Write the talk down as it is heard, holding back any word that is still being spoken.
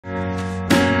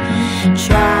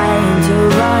trying to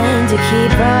run to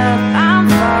keep up. I'm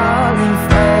falling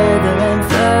further and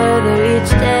further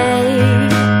each day.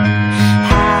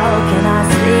 How can I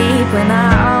sleep when I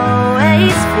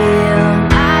always feel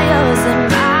miles and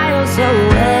miles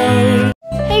away?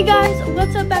 Hey guys,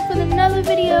 what's up? Back with another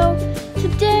video.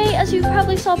 Today, as you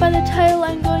probably saw by the title,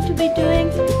 I'm going to be doing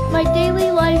my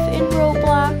daily life in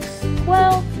Roblox.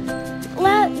 Well,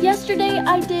 yesterday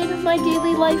I did my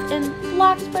daily life in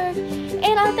Bloxburg,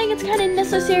 and I think it's kind of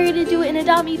necessary to do it in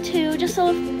Adopt Me too, just to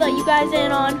let you guys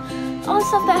in on all the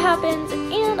stuff that happens.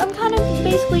 And I'm kind of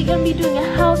basically going to be doing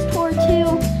a house tour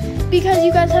too, because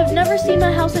you guys have never seen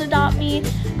my house in Adopt Me.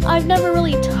 I've never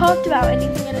really talked about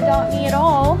anything in Adopt Me at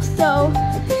all, so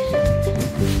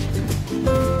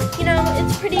you know,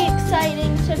 it's pretty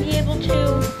exciting to be able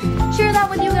to share that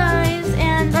with you guys.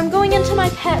 And I'm going into my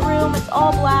pet room. It's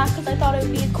all black because I thought it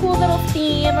would be a cool little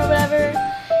theme or whatever.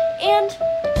 And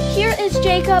here is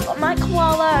Jacob, my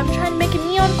koala. I'm trying to make a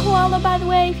neon koala, by the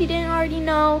way, if you didn't already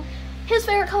know. His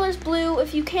favorite color is blue,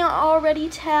 if you can't already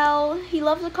tell. He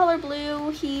loves the color blue.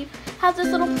 He has this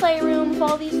little playroom with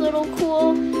all these little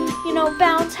cool, you know,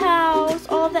 bounce house,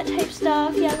 all of that type of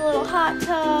stuff. He has a little hot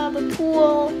tub, a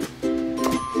pool.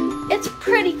 It's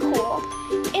pretty cool.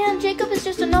 And Jacob is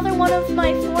just another one of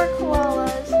my 4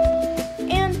 koalas.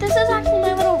 And this is actually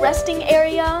my little resting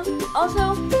area.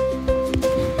 Also,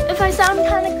 if I sound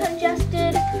kind of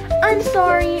congested, I'm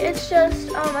sorry. It's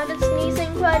just, I've been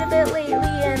sneezing quite a bit lately,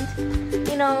 and,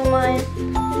 you know, my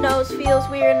nose feels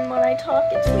weird, and when I talk,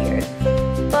 it's weird.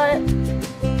 But,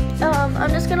 I'm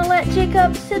just gonna let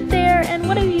Jacob sit there, and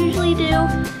what I usually do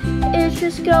is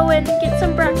just go and get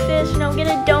some breakfast, you know, get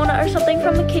a donut or something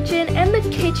from the kitchen. And the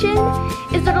kitchen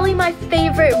is literally my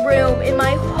favorite room in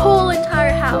my whole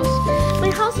entire house.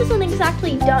 My house isn't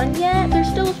exactly done yet. There's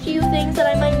still a few things that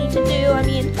I might need to do. I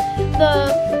mean,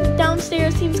 the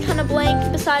downstairs seems kind of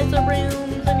blank besides the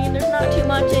rooms. I mean, there's not too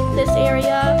much in this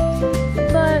area.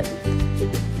 But,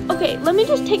 okay, let me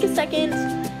just take a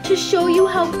second to show you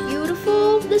how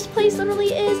beautiful this place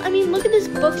literally is. I mean, look at this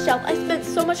bookshelf. I spent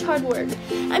so much hard work.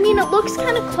 I mean, it looks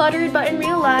kind of cluttered, but in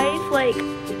real life, like,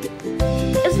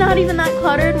 it's not even that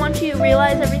cluttered once you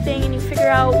realize everything and you figure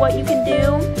out what you can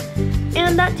do.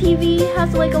 And that TV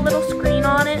has like a little screen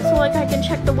on it, so like I can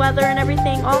check the weather and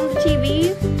everything on the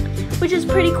TV, which is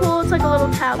pretty cool. It's like a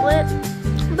little tablet.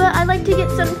 But I like to get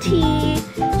some tea.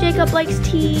 Jacob likes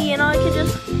tea, and I could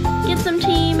just get some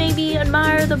tea, maybe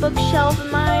admire the bookshelf,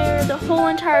 admire the whole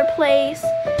entire place.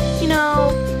 You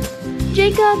know,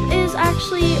 Jacob is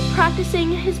actually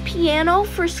practicing his piano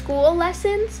for school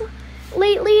lessons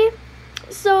lately.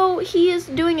 So he is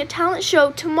doing a talent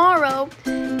show tomorrow,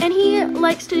 and he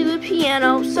likes to do the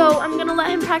piano, so I'm gonna let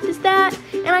him practice that.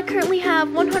 And I currently have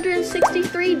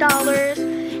 $163,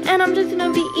 and I'm just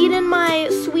gonna be eating my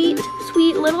sweet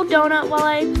little donut while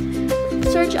I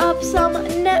search up some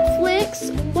Netflix.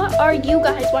 What are you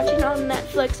guys watching on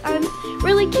Netflix? I'm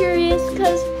really curious,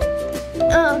 because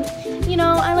you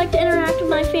know, I like to interact with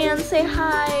my fans, say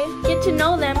hi, get to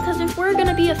know them, because if we're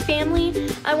gonna be a family,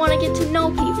 I want to get to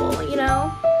know people, you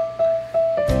know.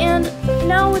 And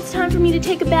now it's time for me to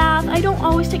take a bath. I don't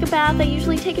always take a bath, I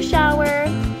usually take a shower.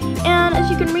 And as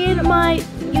you can read my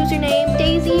username,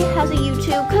 Daisy has a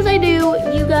YouTube, because I do.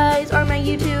 You guys are my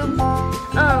YouTube.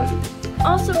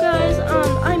 Also guys,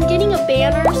 I'm getting a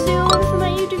banner soon for my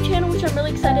YouTube channel, which I'm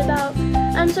really excited about.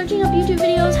 I'm searching up YouTube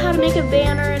videos, how to make a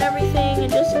banner and everything,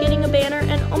 and just getting a banner.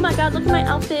 And oh my god, look at my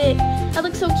outfit. I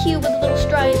look so cute with the little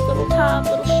stripes, little top,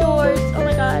 little shorts. Oh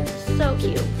my god, so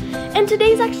cute. And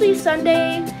today's actually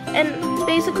Sunday, and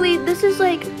basically this is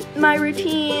like my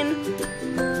routine,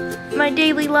 my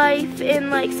daily life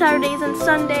in like Saturdays and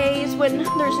Sundays when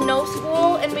there's no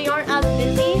school and we aren't as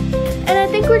busy. And I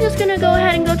think we're just gonna go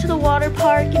ahead and go to the water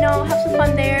park, you know, have some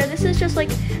fun there. This is just like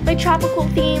my tropical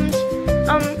themed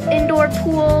indoor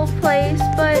pool place.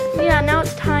 But yeah, now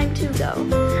it's time to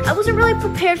go. I wasn't really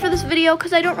prepared for this video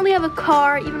because I don't really have a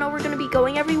car, even though we're gonna be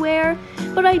going everywhere.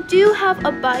 But I do have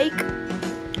a bike.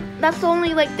 That's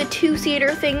only like the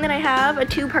 2-seater thing that I have. A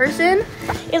 2-person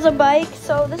is a bike.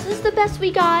 So this is the best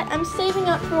we got. I'm saving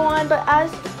up for one, but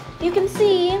as you can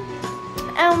see,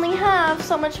 I only have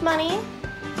so much money.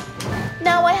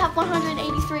 Now I have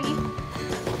 183.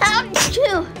 Ouch!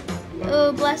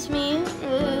 Oh, bless me.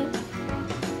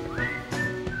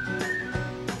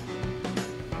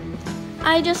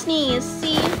 I just sneezed.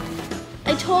 See?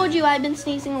 I told you I've been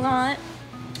sneezing a lot.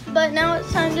 But now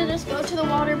it's time to just go to the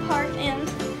water park and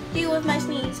deal with my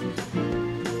sneeze.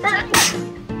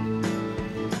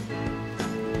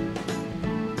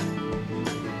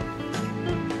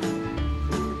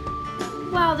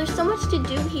 wow, there's so much to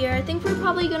do here. I think we're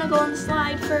probably gonna go on the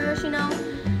slide first, you know.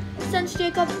 Since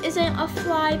Jacob isn't a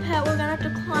fly pet, we're gonna have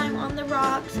to climb on the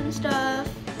rocks and stuff.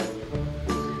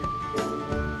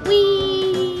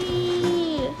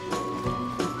 Whee!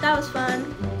 That was fun.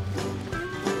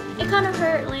 It kind of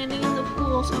hurt landing in the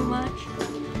pool so much.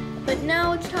 But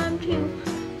now it's time to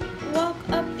walk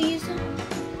up these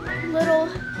little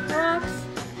rocks,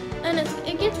 and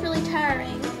it gets really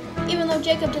tiring, even though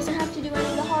Jacob doesn't have to do any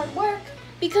of the hard work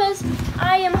because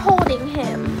I am holding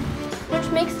him, which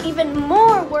makes even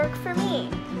more work for me.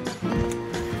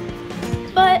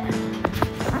 But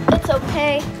it's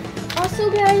okay.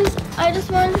 Also, guys, I just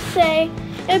wanted to say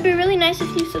it'd be really nice if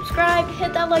you subscribe,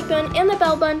 hit that like button and the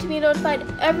bell button to be notified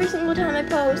every single time I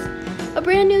post a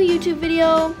brand new YouTube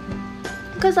video,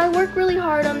 because I work really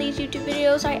hard on these YouTube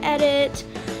videos. I edit.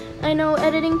 I know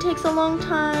editing takes a long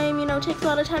time, you know, takes a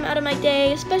lot of time out of my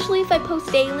day, especially if I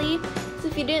post daily. So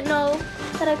if you didn't know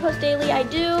that I post daily, I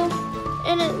do.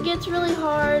 And it gets really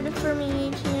hard for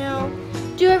me to, you know,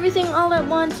 do everything all at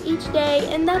once each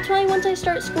day. And that's why once I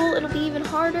start school, it'll be even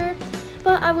harder.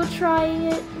 But I will try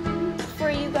it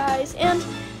for you guys. And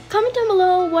comment down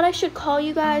below what I should call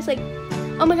you guys, like,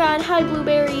 oh my god, hi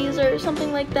blueberries or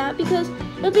something like that, because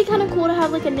it'll be kind of cool to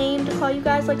have like a name to call you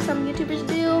guys like some YouTubers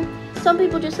do. Some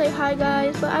people just say hi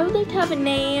guys, but I would like to have a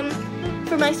name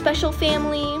for my special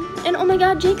family. And oh my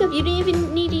god, Jacob, you didn't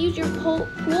even need to use your pool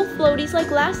floaties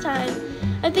like last time.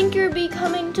 I think you're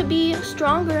becoming to be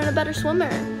stronger and a better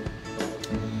swimmer.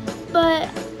 But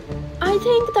I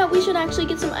think that we should actually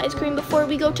get some ice cream before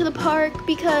we go to the park,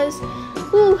 because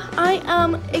I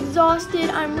am exhausted,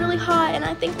 I'm really hot, and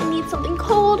I think we need something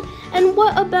cold. And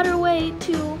what a better way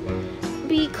to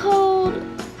be cold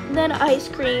than ice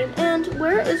cream. And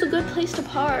where is a good place to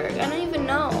park? I don't even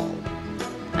know.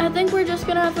 I think we're just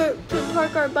gonna have to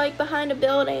park our bike behind a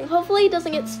building. Hopefully it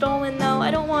doesn't get stolen though.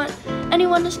 I don't want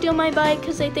anyone to steal my bike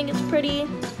because they think it's pretty.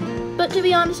 But to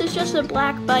be honest, it's just a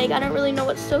black bike. I don't really know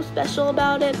what's so special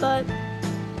about it, but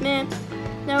man.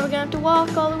 Now we're gonna have to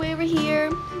walk all the way over here,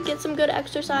 get some good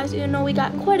exercise, even though we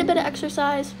got quite a bit of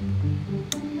exercise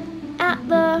at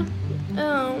the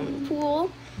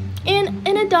pool. And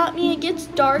in Adopt Me, it gets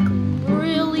dark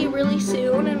really, really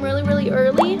soon and really, really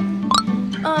early.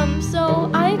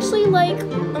 So I actually like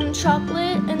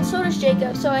chocolate, and so does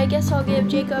Jacob. So I guess I'll give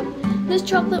Jacob this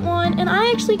chocolate one. And I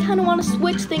actually kind of want to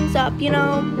switch things up, you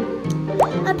know.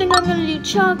 I think I'm gonna do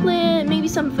chocolate, maybe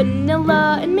some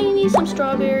vanilla, and maybe some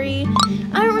strawberry.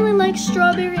 I don't really like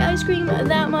strawberry ice cream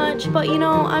that much, but you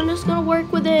know, I'm just gonna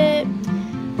work with it,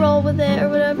 roll with it, or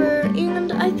whatever.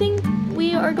 And I think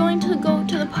we are going to go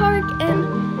to the park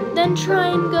and then try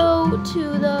and go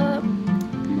to the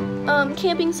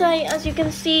camping site. As you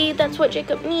can see, that's what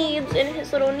Jacob needs in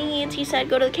his little needs. He said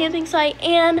go to the camping site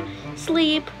and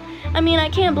sleep. I mean, I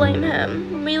can't blame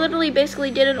him. We literally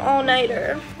basically did an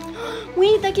all-nighter.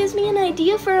 Wait, that gives me an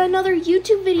idea for another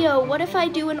YouTube video. What if I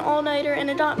do an all-nighter and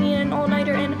Adopt Me and an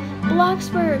all-nighter in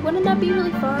Bloxburg? Wouldn't that be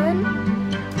really fun?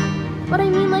 But I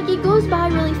mean, like, it goes by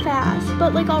really fast.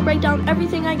 But like, I'll write down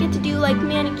everything I get to do, like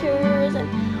manicures, and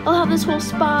I'll have this whole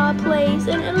spa place,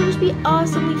 and it'll just be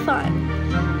awesomely fun.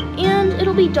 And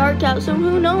it'll be dark out, so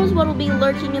who knows what'll be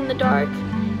lurking in the dark.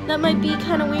 That might be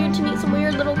kind of weird to meet some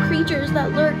weird little creatures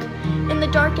that lurk in the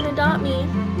dark and Adopt Me.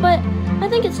 But I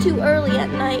think it's too early at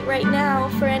night right now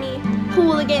for any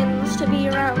hooligans to be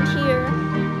around here.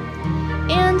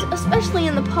 And especially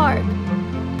in the park.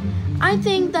 I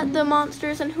think that the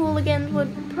monsters and hooligans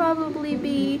would probably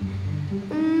be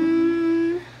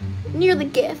near the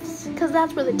gifts, because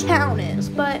that's where the town is.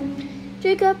 But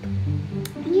Jacob,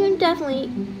 you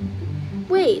definitely...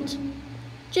 Wait.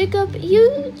 Jacob,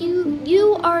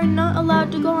 you are not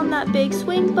allowed to go on that big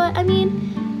swing, but I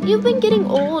mean, you've been getting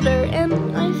older, and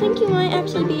I think you might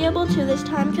actually be able to this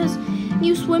time, because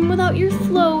you swim without your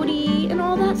floaty and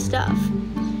all that stuff.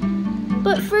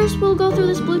 But first, we'll go through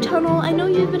this blue tunnel. I know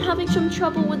you've been having some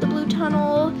trouble with the blue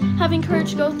tunnel, having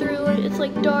courage to go through, and it's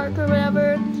like dark or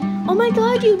whatever. Oh my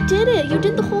god, you did it! You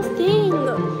did the whole thing!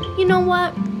 You know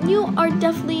what? You are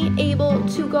definitely able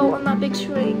to go on that big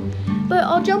swing. But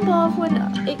I'll jump off when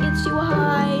it gets too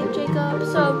high, Jacob,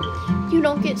 so you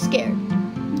don't get scared.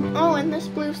 Oh, and this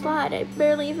blue slide, I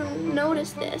barely even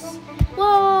noticed this.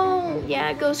 Whoa!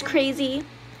 Yeah, it goes crazy.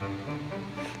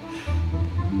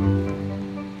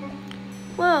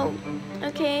 Whoa.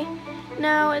 Okay,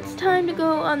 now it's time to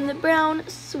go on the brown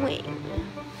swing.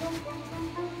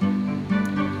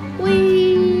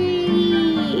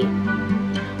 Whee!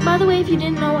 By the way, if you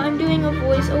didn't know, I'm doing a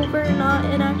voiceover, I'm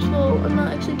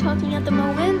not actually talking at the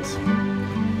moment.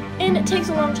 And it takes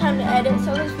a long time to edit,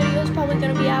 so this video is probably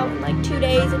going to be out in like 2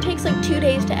 days. It takes like 2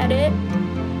 days to edit.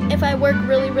 if I work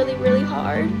really, really, really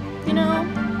hard, you know?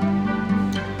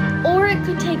 Or it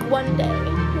could take one day,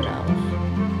 who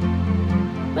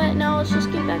knows? But now let's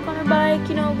just get back on our bike,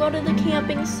 you know, go to the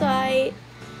camping site.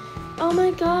 Oh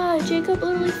my god, Jacob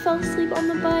literally fell asleep on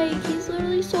the bike. He's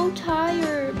literally so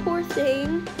tired, poor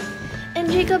thing. And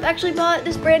Jacob actually bought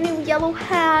this brand new yellow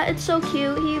hat. It's so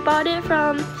cute. He bought it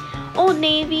from Old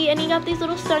Navy, and he got these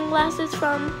little sunglasses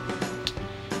from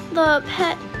the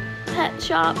pet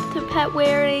shop, the pet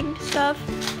wearing stuff,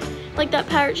 like that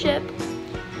pirate ship.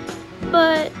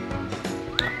 But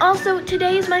also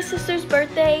today is my sister's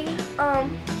birthday,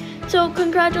 so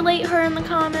congratulate her in the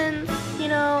comments, you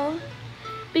know,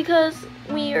 because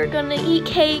we are gonna eat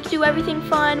cake, do everything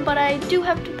fun, but I do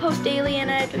have to post daily and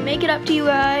I have to make it up to you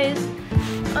guys.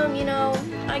 You know,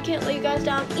 I can't let you guys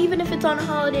down. Even if it's on a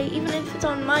holiday, even if it's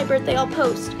on my birthday, I'll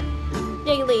post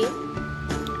daily.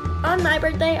 On my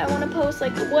birthday, I want to post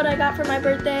like what I got for my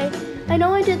birthday. I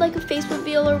know I did like a face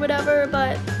reveal or whatever,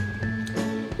 but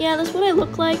yeah, that's what I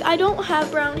look like. I don't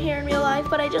have brown hair in real life,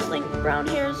 but I just think brown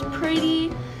hair is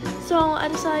pretty, so I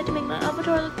decided to make my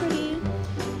avatar look pretty.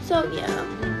 So yeah,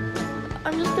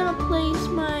 I'm just gonna place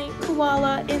my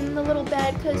koala in the little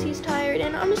bed because he's tired,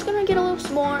 and I'm just gonna get a little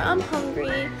s'more. I'm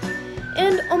hungry.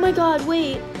 And oh my god,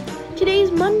 wait,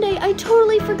 today's Monday. I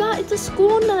totally forgot it's a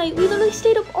school night. We literally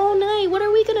stayed up all night. What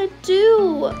are we gonna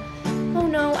do? Oh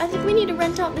no, I think we need to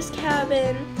rent out this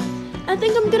cabin. I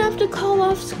think I'm gonna have to call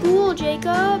off school,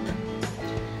 Jacob.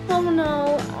 Oh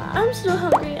no, I'm still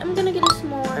hungry. I'm gonna get a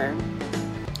s'more.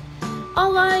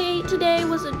 All I ate today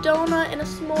was a donut and a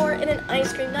s'more and an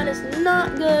ice cream. That is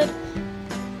not good.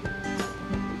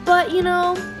 But you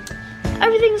know,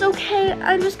 everything's okay.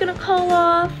 I'm just gonna call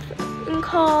off and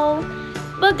call.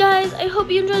 But guys, I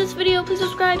hope you enjoyed this video. Please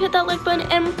subscribe, hit that like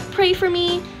button, and pray for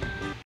me.